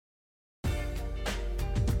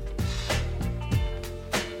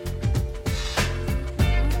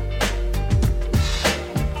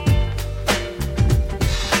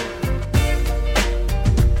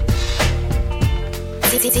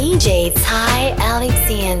DJ Ty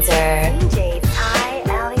Alexander. DJ Ty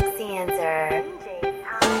Alexander.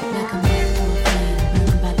 Like a moth to a flame,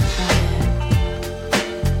 burned by the fire.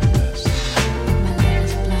 My love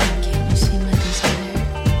is blind, can't you see my desire?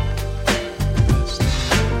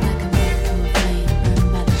 Like a moth to a flame,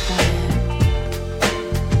 burned by the fire.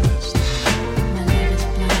 My love is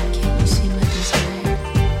blind, can't you see my desire?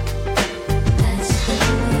 That's the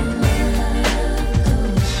way love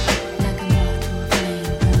goes. Like a moth to a flame,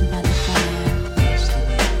 burned by the fire. That's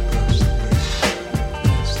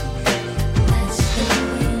the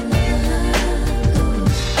way love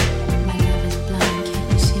goes. My love is blind, can't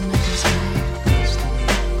you see my desire?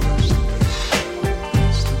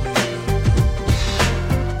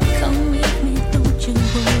 Come with me, don't you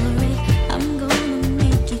worry. I'm gonna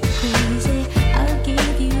make you crazy. I'll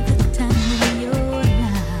give you the time of your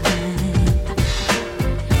life.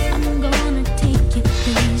 I'm gonna take you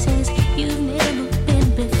places you've never been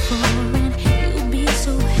before, and you'll be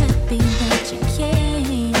so happy that you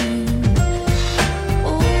came.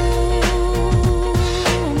 Oh,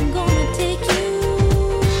 I'm gonna take you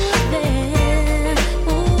there.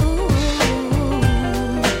 Oh,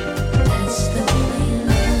 that's the way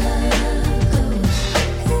love goes.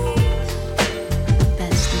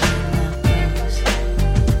 That's the way love goes. That's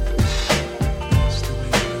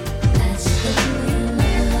the way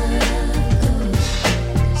love goes.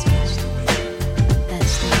 That's the way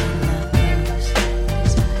love goes.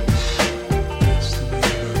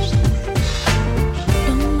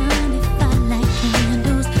 Don't mind if I light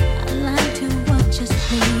candles. I like to watch us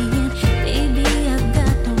playing. Baby, I've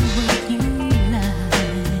got the what you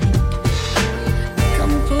like.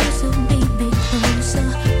 Come closer, baby, closer.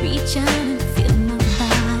 Reach out and feel my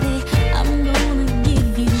body. I'm gonna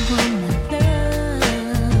give you all my love.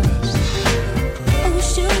 Oh,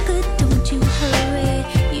 sugar, don't you hurry.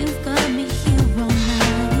 You've got me here all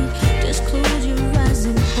night. Just close your eyes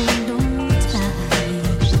and hold on tight.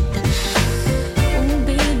 Oh,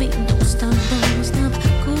 baby, don't stop, don't stop.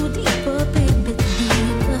 Go deeper, baby,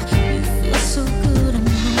 deeper. You feel so good, I'm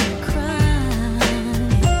gonna cry.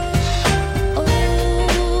 Oh,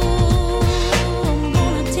 I'm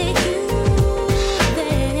gonna take you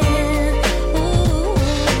there. Oh,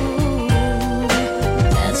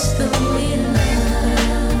 that's the way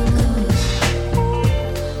love goes.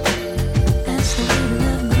 That's the way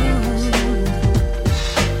love goes.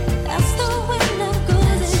 That's the way love goes.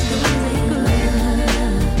 That's the way love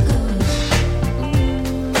goes.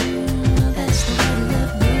 That's the way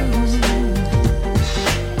love goes.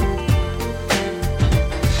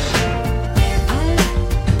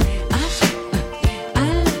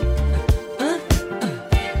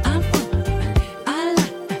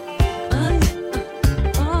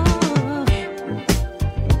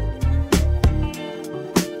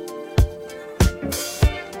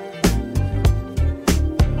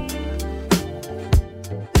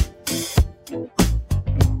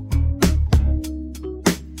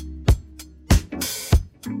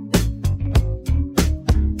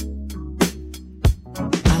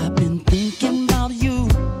 I've been thinking about you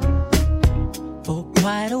for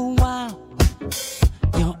quite a while.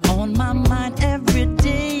 You're on my mind every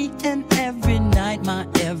day and every night. My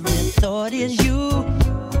every thought is you.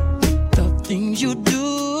 The things you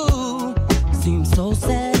do seem so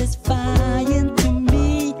satisfying to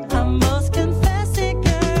me. I must confess it,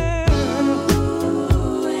 girl.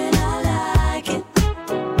 Ooh, and I like it.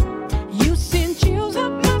 You send chills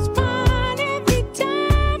up my spine every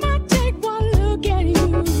time I take one look at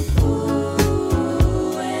you.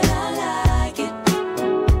 Ooh, and I like it.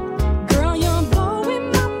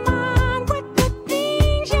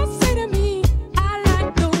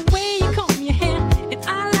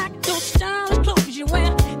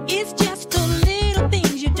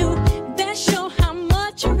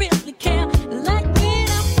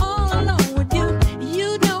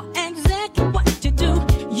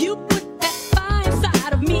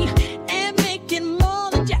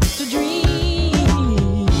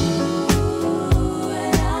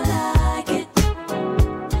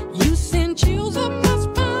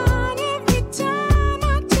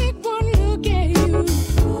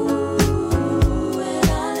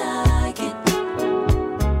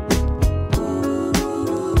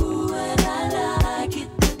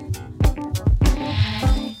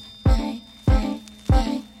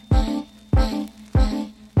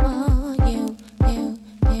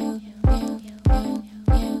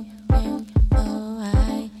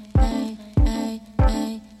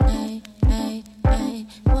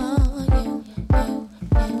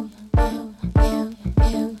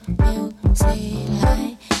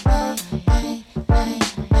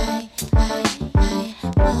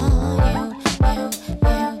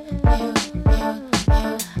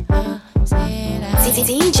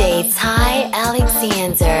 DJ Ty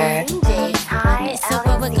Alexander. DJ Ty So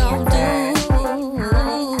what we gon' do?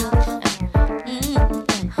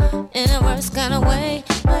 In a worse kind of way.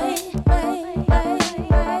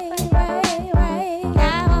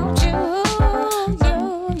 I want you,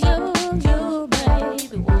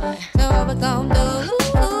 baby. So what we gon' do?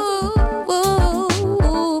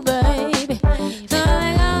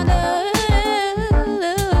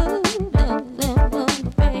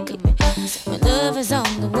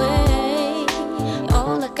 On the way,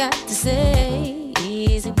 all I got to say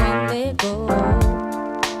is it won't let go.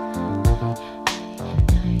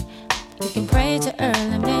 You can pray to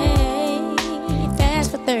early May,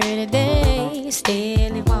 fast for 30 days,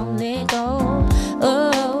 still it won't let go.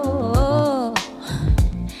 Oh,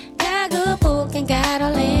 got a good book and got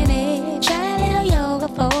all in it. Try a little yoga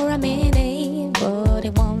for a minute, but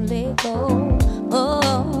it won't let go.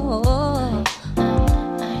 Oh,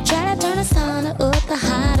 try to turn the sun up the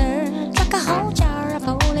hotter, drink a whole jar of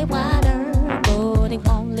holy water, but it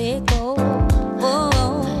won't let go.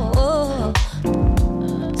 Oh,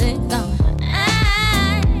 it gone.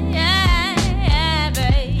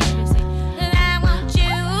 Baby, and I want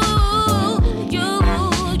you,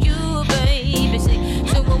 baby.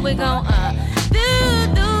 So what we gon'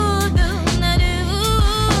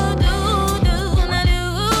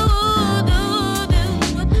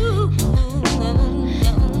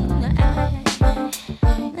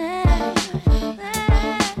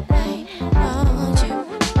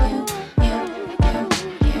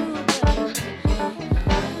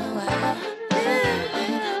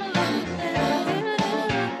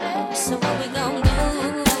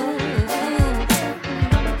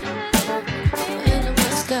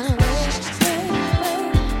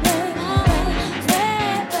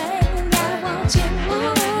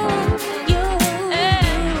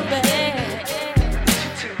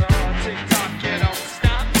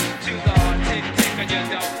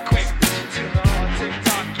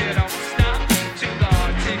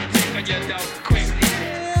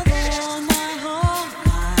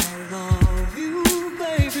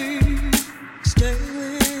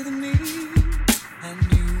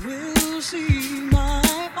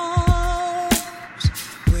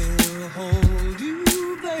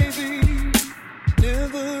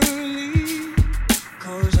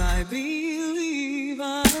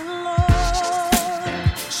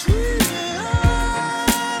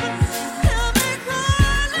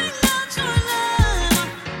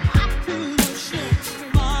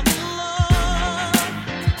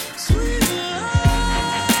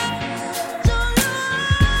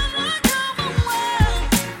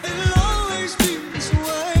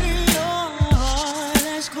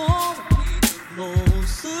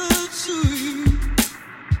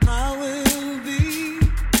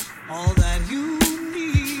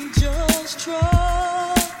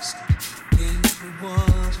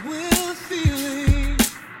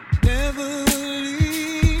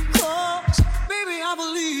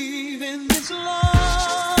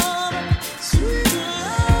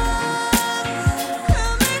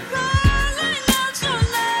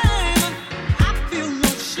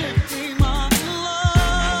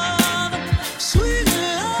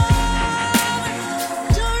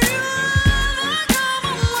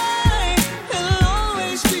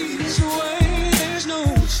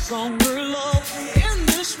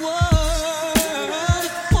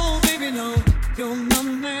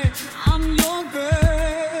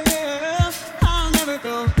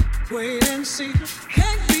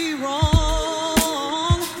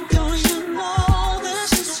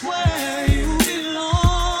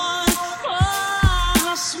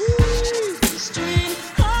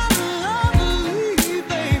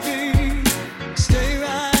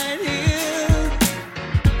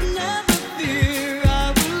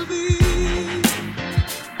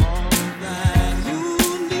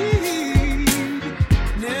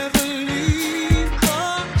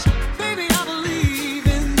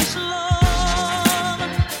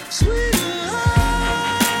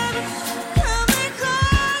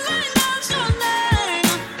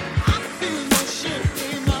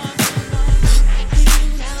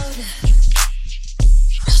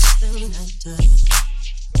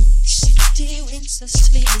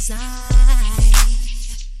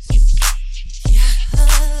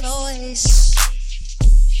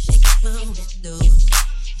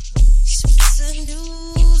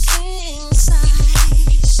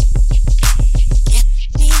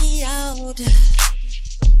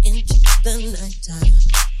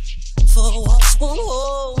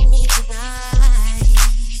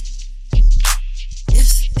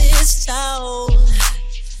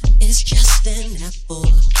 It's just an apple.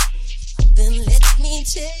 Then let me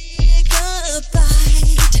take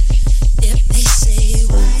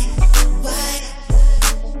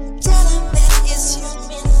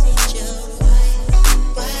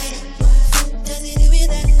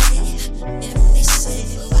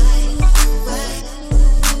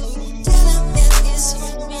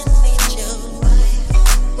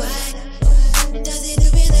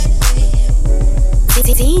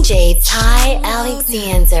DJ Ty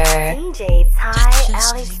Alexander. DJ Ty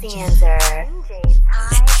Alexander.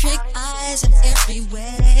 Electric eyes are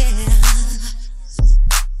everywhere.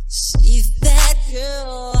 See that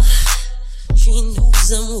girl? She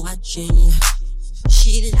knows I'm watching.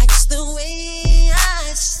 She likes the way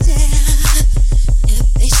I stare.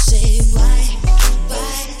 If they say why,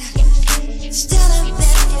 still I'm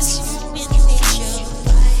that is human nature.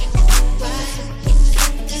 Why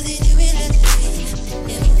does he do it that way?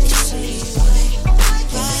 If they say why,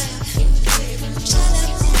 still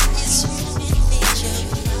I'm that is human nature.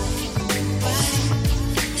 Why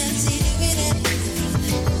does he do it that way?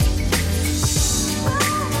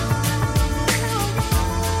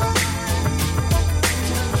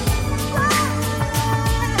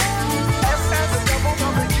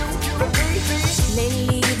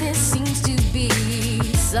 Lately there seems to be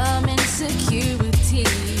some insecurity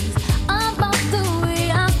about the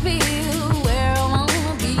way I feel, where I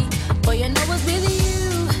wanna be. But you know it's with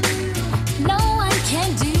you, no one can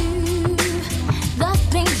do the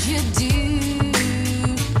things you do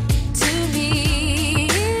to me.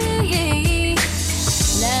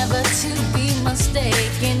 Never to be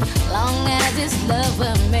mistaken, long as it's love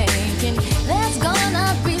we're making. There's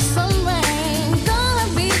gonna be some rain, gonna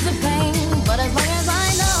be the pain. But as long as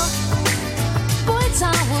I know, boy,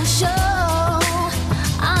 time will show,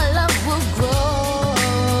 our love will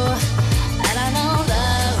grow. And I know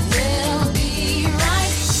love will be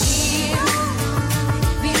right here,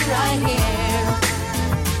 be right here,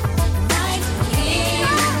 right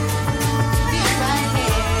here, be right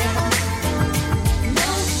here. No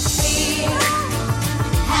fear,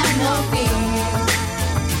 have no fear,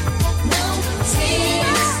 no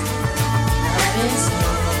tears, love is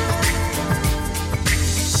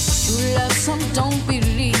true love, some don't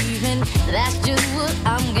believe in. That's just what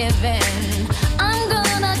I'm giving. I'm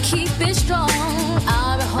gonna keep it strong.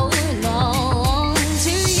 I'll be holding on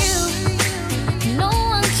to you. No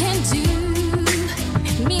one can do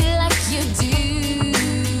me like you do.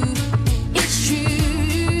 It's true.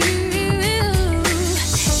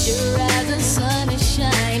 Sure as the sun is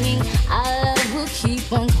shining, our love will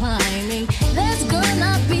keep on climbing. There's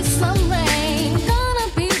gonna be some rain, gonna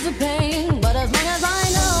be the pain. But as long as I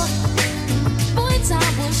know, boy,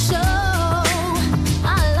 time will show,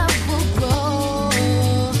 our love will grow.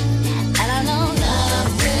 And I know love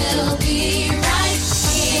will be right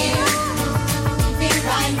here, be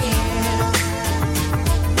right here,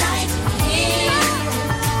 right here,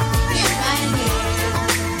 be right here.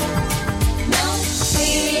 No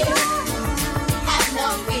fear, have no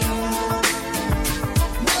fear,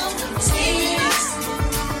 no tears,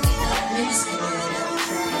 love is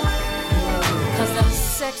Cause the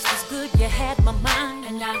sex was good, you had my mind,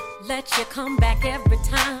 and I let you come back every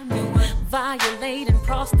time you violate and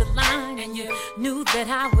cross the line, and you knew that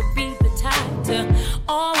I would be the type to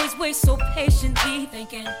always wait so patiently,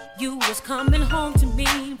 thinking you was coming home to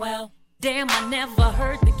me. Well, damn, I never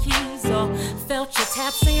heard the keys or felt your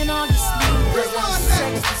tap saying on your sleeve. Cause the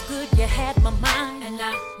sex was good, you had my mind, and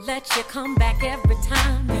I let you come back every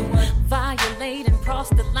time you violate and cross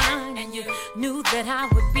the line, and you knew that I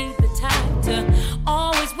would be the type to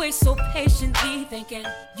always wait so patiently, thinking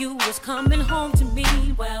you was coming home to me.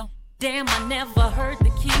 Well, damn, I never heard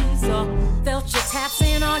the keys or felt your tap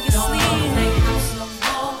saying on your sleeve. Don't play house no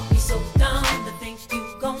more, be so dumb to think you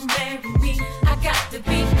gon' marry me. I got to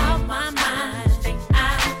be out my mind, think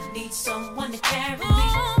I need someone to carry me.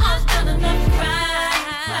 I've done enough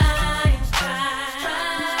crying.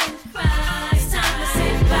 It's time to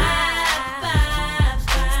say bye.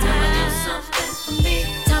 It's time to do something for me.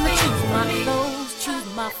 Time to choose my clothes, choose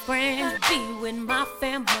my friends, be with my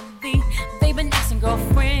family. They've been asking,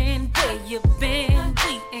 girlfriend, where you been?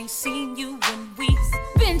 We ain't seen you in weeks.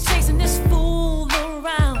 Been chasing this fool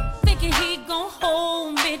around, thinking he gon'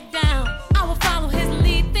 hold me down. I would follow his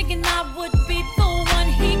lead, thinking I would be the one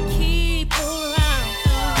he keep around.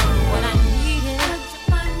 What I needed,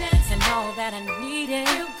 and all that I needed,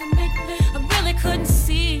 I really couldn't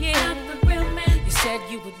see it. You said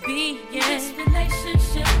you would be in this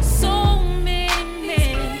relationship. So many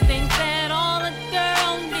men think that all a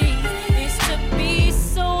girl needs is to be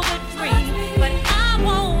so the dream, but I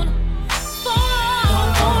won't fall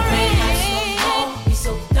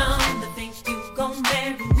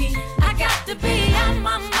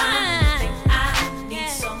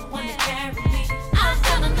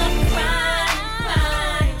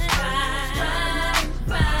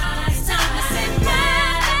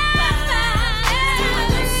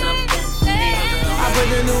put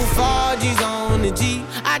the new 4Gs on the G.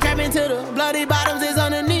 I trap into the bloody bottoms is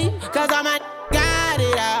underneath. Cause all my got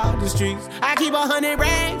it out the streets. I keep 100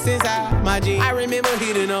 racks inside my jeans. I remember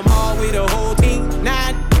hitting them all with the whole team. Now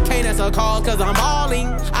I can't answer calls cause I'm balling.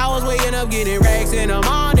 I was waking up getting racks in the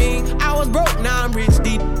morning. I was broke, now I'm rich,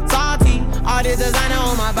 deep, salty. All this designer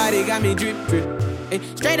on my body got me drip, drip. Hey,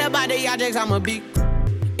 straight up out the objects, I'm a big.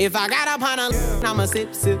 If I got up on a I'ma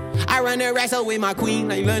sip, sip. I run the racks up with my queen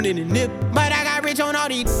like London and Nip. But I got rich on all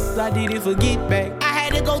these I didn't forget back. I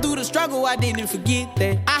had to go through the struggle, I didn't forget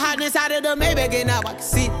that. I hopped inside of the Maybach and now I can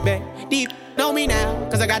sit back. Deep, know me now,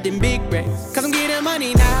 cause I got them big racks. Cause I'm getting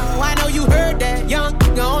money now, I know you heard that. Young,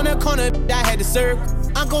 on the corner, I had to serve.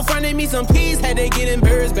 Uncle fronted me some peas, had to get them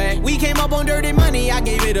birds back. We came up on dirty money, I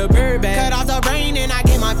gave it a bird back. Cut off the brain and I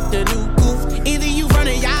gave my the new goof. Either you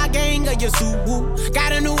running y'all gang or you Suwu.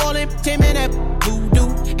 Got a New Orleans, Tim and that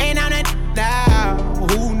voodoo. And I'm that now,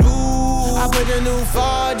 who knew? I put the new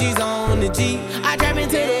 4Gs on the G. I trap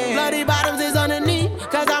into the bloody bottoms is underneath.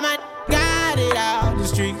 Cause all my got it out the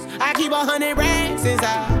streets. I keep 100 racks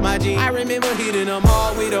inside my jeans. I remember hitting them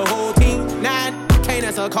all with the whole team. Now I can't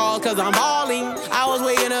answer calls cause I'm balling. I was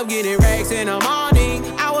waking up getting racks in the morning.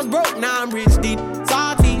 I was broke, now I'm rich, deep,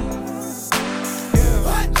 salty.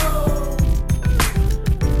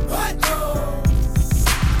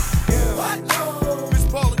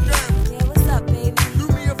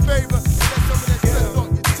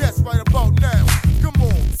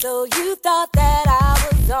 So you thought that I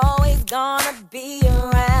was always gonna be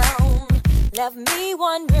around. Left me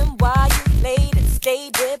wondering why you played and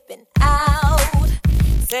stayed dipping out.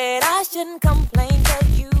 Said I shouldn't complain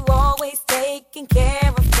cause you always taking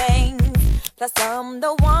care of things. Plus I'm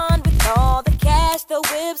the one with all the cash, the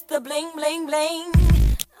whips, the bling, bling, bling.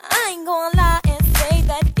 I ain't gonna lie and say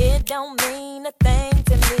that it don't mean a thing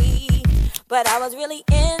to me. But I was really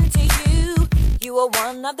into you. You were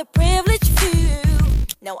one of the privileged few.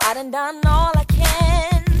 Now I done all I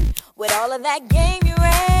can with all of that game you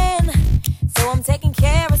ran. So I'm taking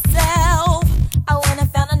care of self. I went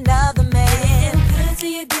and found another man. Good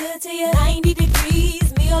to you, 90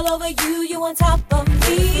 degrees. Me all over you, you on top of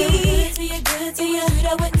me. Good to you,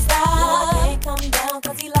 that wouldn't stop. No, I can't come down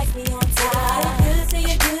cause he likes me on top. Good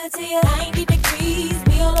to you, 90 degrees.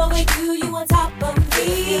 Me all over you, you on top of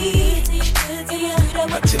me. Good to you, that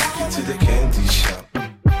wouldn't stop. I take you to the candy shop.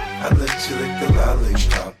 I let you lick the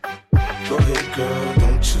lollipop. Go ahead, girl,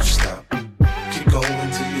 don't you stop. Keep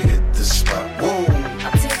going till you hit the spot. Whoa.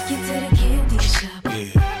 I'll take you to the candy shop.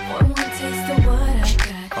 Yeah. One more taste of what I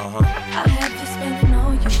got. I'll have you spending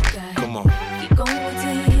all you got. Come on. Keep going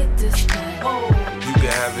till you hit the spot. Whoa. You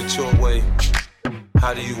can have it your way.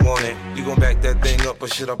 How do you want it? You gon' back that thing up or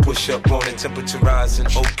should I push up on it? Temperature rising,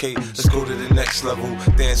 okay, let's go to the next level.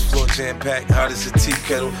 Dance floor jam-packed, hot as a tea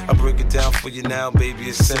kettle. I break it down for you now, baby,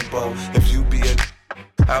 it's simple. If you be a,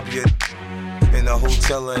 I'll be a. In the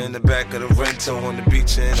hotel or in the back of the rental, on the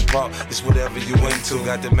beach or in the park, it's whatever you into.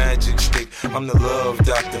 Got the magic stick, I'm the love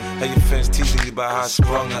doctor. How your fans teasing you about how I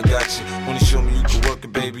sprung, I got you. Wanna show me you can work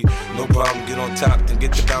it, baby? No problem, get on top, then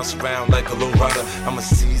get to bounce around like a low rider. I'm a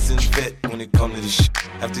seasoned vet when it comes to this shit.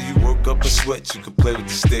 After you work up a sweat, you can play with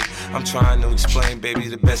the stick. I'm trying to explain, baby,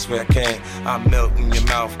 the best way I can. I melt in your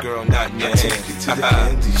mouth, girl, not in your hand. I take you to the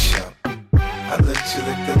candy shop. I let you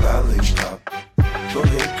lick the lollipop. Go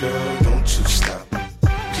ahead, girl, don't you stop.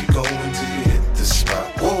 Keep going till you hit the spot.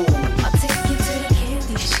 Whoa. I'll take you to the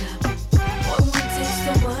candy shop. One more taste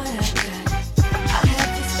of what I got. I'll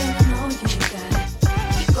have you spending all you got.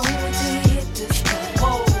 Keep going till you hit the spot.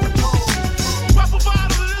 Whoa, whoa. Pop a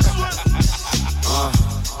bottle of this one.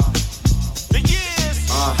 The years.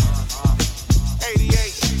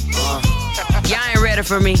 88. Y'all ain't ready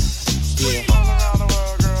for me. Yeah. I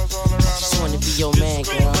just wanna be your man,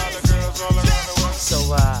 girl. So,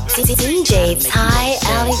 DJ Ty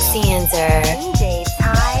Alexander. DJ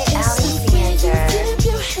Ty Alexander. Dip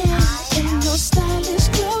your hand in those stylish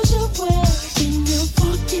clothes you wear. When you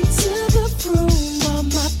walk into the room, all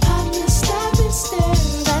my partners stop and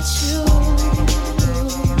stare at you.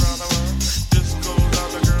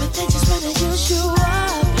 But they just wanna use you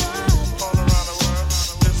up.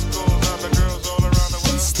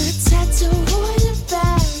 It's the tattoo on your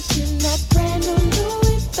back and that brand new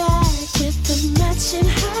Louis bag with the matching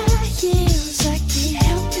high heels. I can't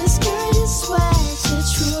help this girl is swag,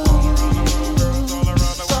 it's true.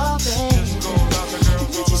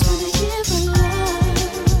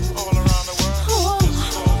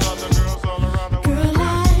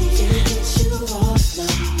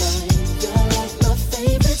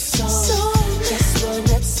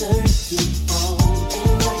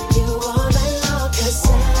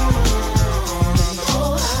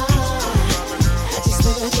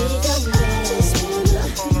 wanna be your man. Just wanna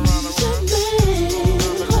be your man.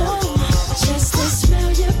 Just to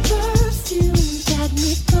smell your perfume got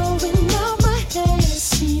me going out my head.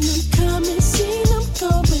 Seen them coming, seen them go,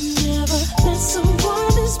 but never met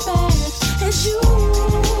someone as bad as you.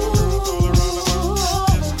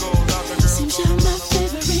 Seems you're my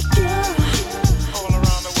favorite girl.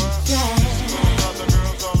 Yeah.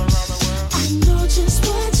 I know just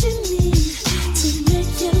what you need to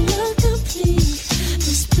make you look complete.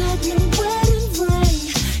 This platinum wedding ring,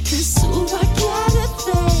 'cause ooh, I got a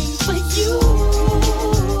thing for you.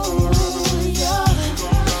 Yeah.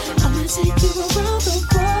 I'ma take you around the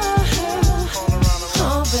world.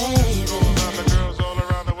 Oh, baby.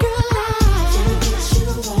 Girl, I can't get you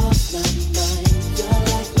off my mind. You're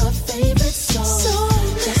like my favorite song.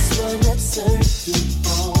 Just wanna turn you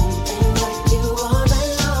on and rock you all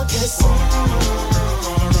night long. 'Cause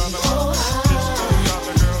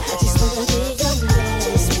I just wanna be your man.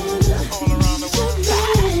 Just wanna be your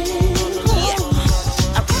man.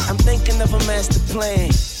 I'm thinking of a master plan.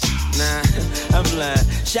 Nah, I'm lying.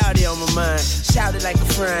 Shout it on my mind. Shout it like a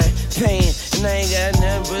frying pan. And I ain't got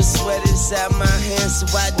nothing but sweat inside my hands. So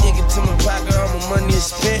I dig into my pocket, all my money is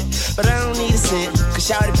spent. But I don't need a cent, 'cause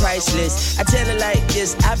shout it priceless. I tell it like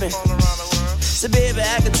this, I've been. So baby,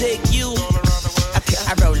 I can take you.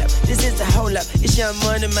 I roll up, this is the hold up. It's young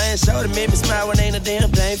money, man. Show made me smile when ain't a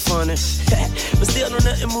damn thing funny. But still don't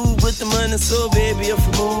nothing move with the money. So baby, if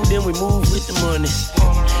we move, then we move with the money.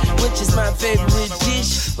 Which is my favorite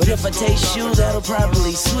dish. But if I taste you, that'll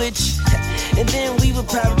probably switch. And then we would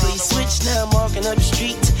probably switch. Now I'm walking up the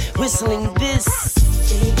street, whistling this.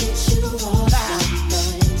 Can't get you off my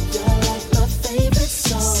mind. You're like my favorite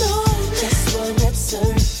song. Just wanna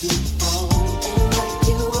turn you on and rock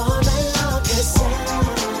you all night long. 'Cause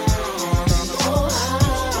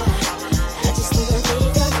I just wanna be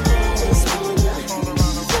your man. Just wanna be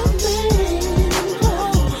your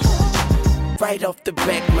man. Right off the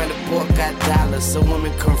back, man, the boy got dollars. So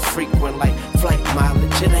women come frequent like flight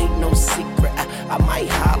mileage. It ain't no secret. I might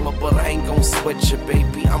holler, but I ain't gon' sweat you,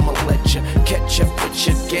 baby. I'ma let you catch up with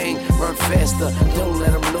your gang. Run faster, don't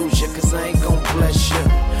let them lose you, 'cause I ain't gon' bless you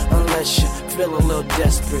unless you feel a little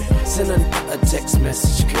desperate. Send a text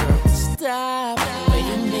message, girl. Stop, wait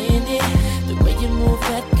a minute. The way you move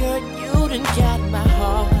that girl, you done got my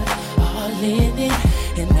heart all in it.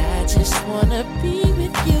 And I just wanna be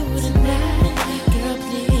with you tonight. Girl,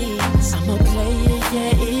 please, I'm a player,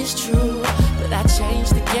 yeah, it's true. But I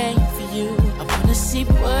changed the game for you. I wanna see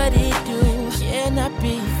what it do. Can I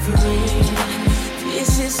be free?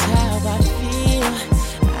 This is how I feel.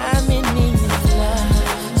 I'm in need of love.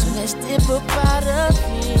 So let's dip up out of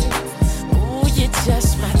here. Ooh, you're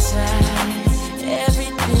just my type.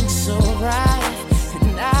 Everything's so right.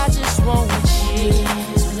 And I just want you.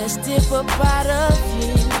 So let's dip up out of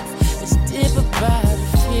here. Let's dip up out of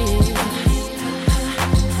here.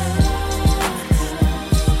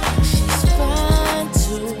 She's fine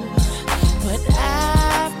too, but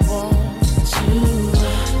I want you.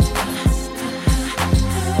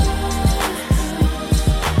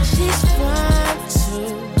 She's fine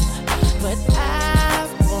too, but I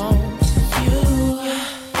want you.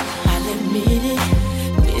 I'll admit it,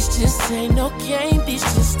 this just ain't no game, these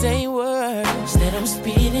just ain't words that I'm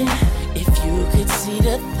speeding. If you could see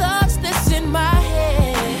the thoughts that's in my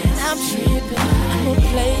head, I'm tripping, I'm a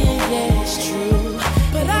player, yeah, it's true.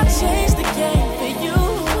 But I changed the game for you.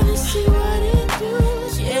 Wanna see what it do?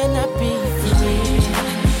 Can I be free?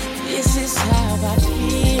 This is how I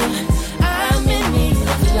feel. I'm in need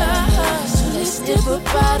of love. So let's dip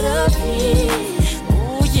up out of here.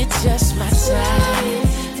 Ooh, you're just my type.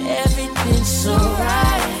 Everything's so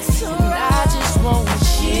right. And I just want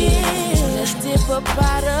you. So let's dip up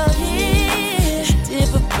out of here. Let's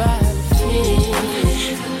dip up out of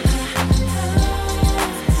here.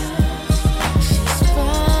 She's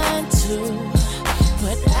fine too,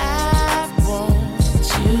 but I want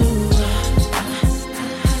you.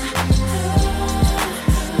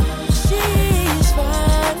 She's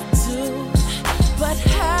fine too, but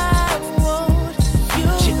I want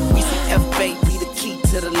you. We say F baby, the key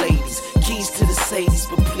to the ladies, keys to the Sadies,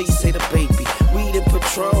 but please say the baby. Weed and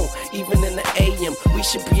Patron, even in the AM, we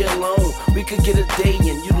should be alone. We could get a day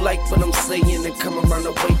in. You like what I'm saying and come around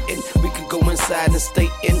the waiting. We could go inside and stay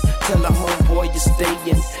in. Tell a homeboy you're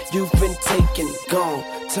staying. You've been taken, gone.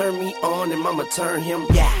 Turn me on and mama turn him.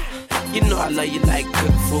 Yeah. You know I love you like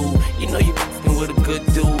good food. You know you f***ing with a good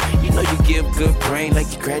dude. You know you give good brain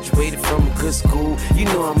like you graduated from a good school. You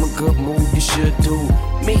know I'm a good move, you should do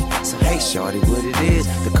me. So hey shorty, what it is,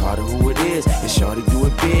 the Carter who it is, and shorty do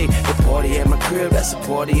it big. The party at my crib, that's a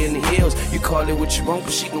party in the hills. You call it what you want,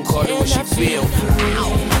 but she gon' call it what she feel.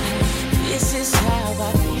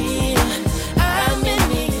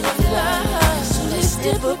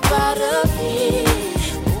 of it.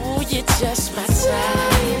 Ooh, you're just my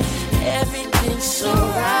type. Everything's so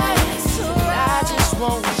right. So I just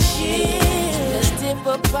want to chill. Let's dip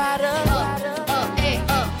a bottle.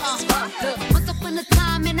 Once upon a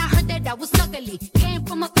time, and I heard that I was ugly. Came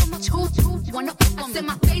from a truth, wanna I said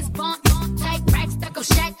my face bump, tight racks, stuck up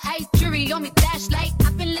shack, high jury on me, flashlight.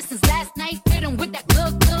 I've been listening last night, hit 'em with that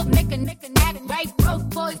good, make a nigga right. Broke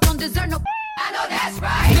boys don't deserve no. I know that's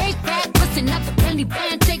right. Big bag, bustin' out the Bentley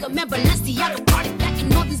band. Take a member, Balenciaga party back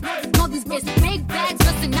and all these bitches. Big bags,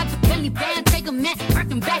 bustin' out the Bentley band. Take a man,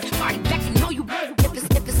 working back, party back and know you want.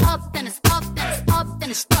 If it's up, then it's up, then it's up, then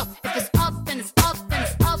it's stuck. If it's up, then it's up, then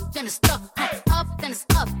it's up, then it's stuck. Up, then it's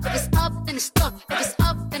up. If it's up, then it's stuck. If it's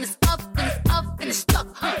up, then it's up, then it's up, then it's stuck.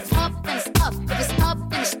 It's up, then it's up. If it's up,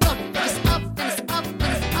 then it's stuck. If it's up, then it's up,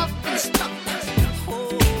 then it's up, then it's stuck.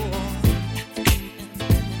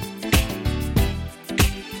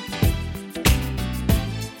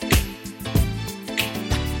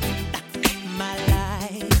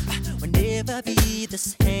 Never be the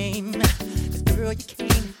same. 'Cause girl, you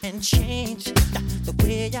came and changed the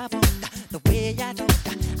way I want, the way I don't.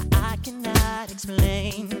 I cannot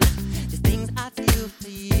explain the things I feel for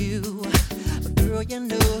you. But girl, you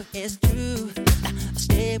know it's true.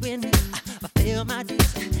 Stay with me, fulfill my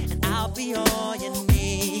dues, and I'll be all you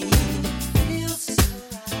need. Feels so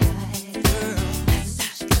right, girl.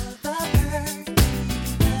 Such a bird.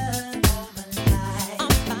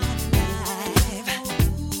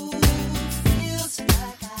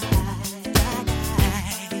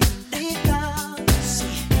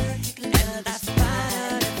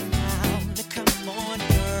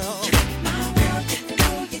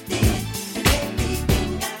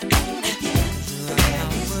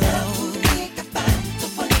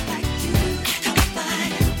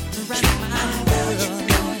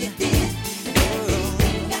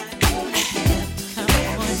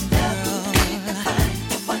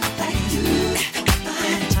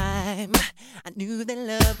 Knew that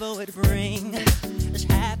love would bring this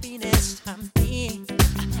happiness to me.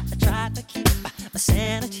 I tried to keep my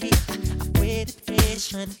sanity. I waited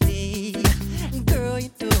patiently. Girl, you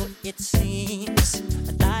know it seems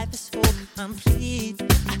life is so complete.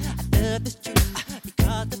 I love this truth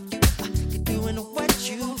because of you. You're doing what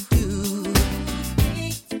you do.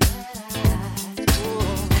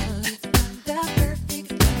 The perfect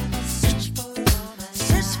love, search for all my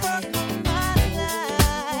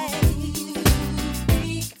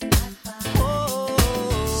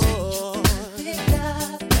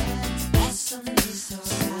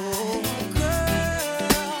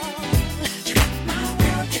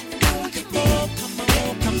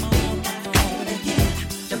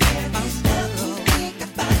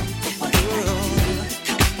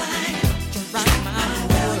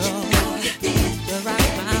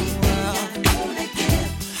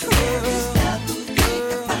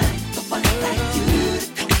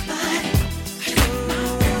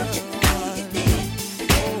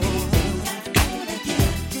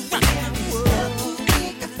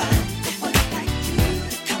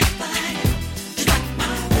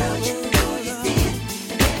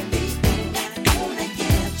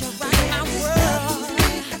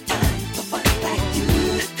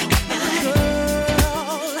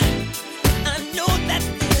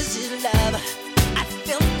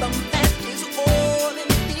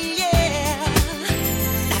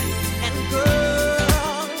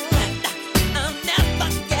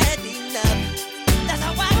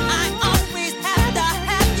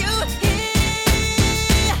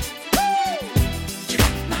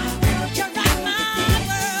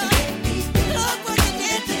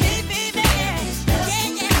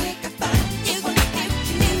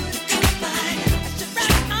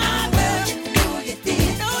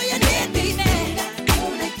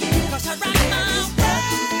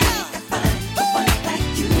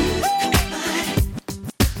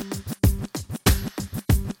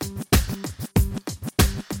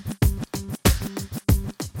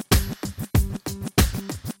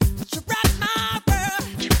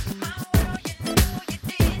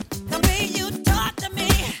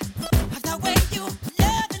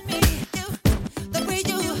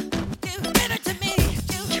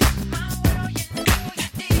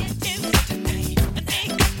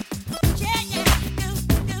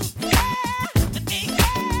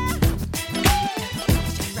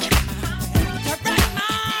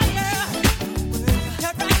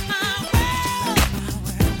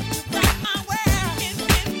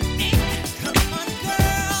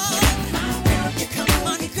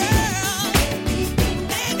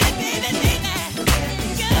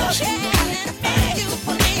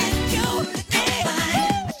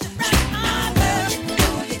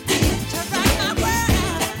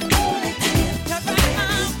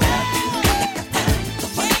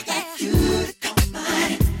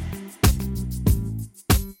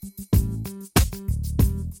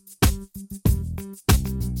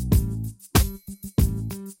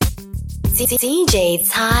DJ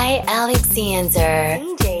Ty Alexander.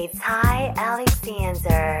 DJ Ty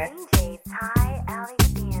Alexander.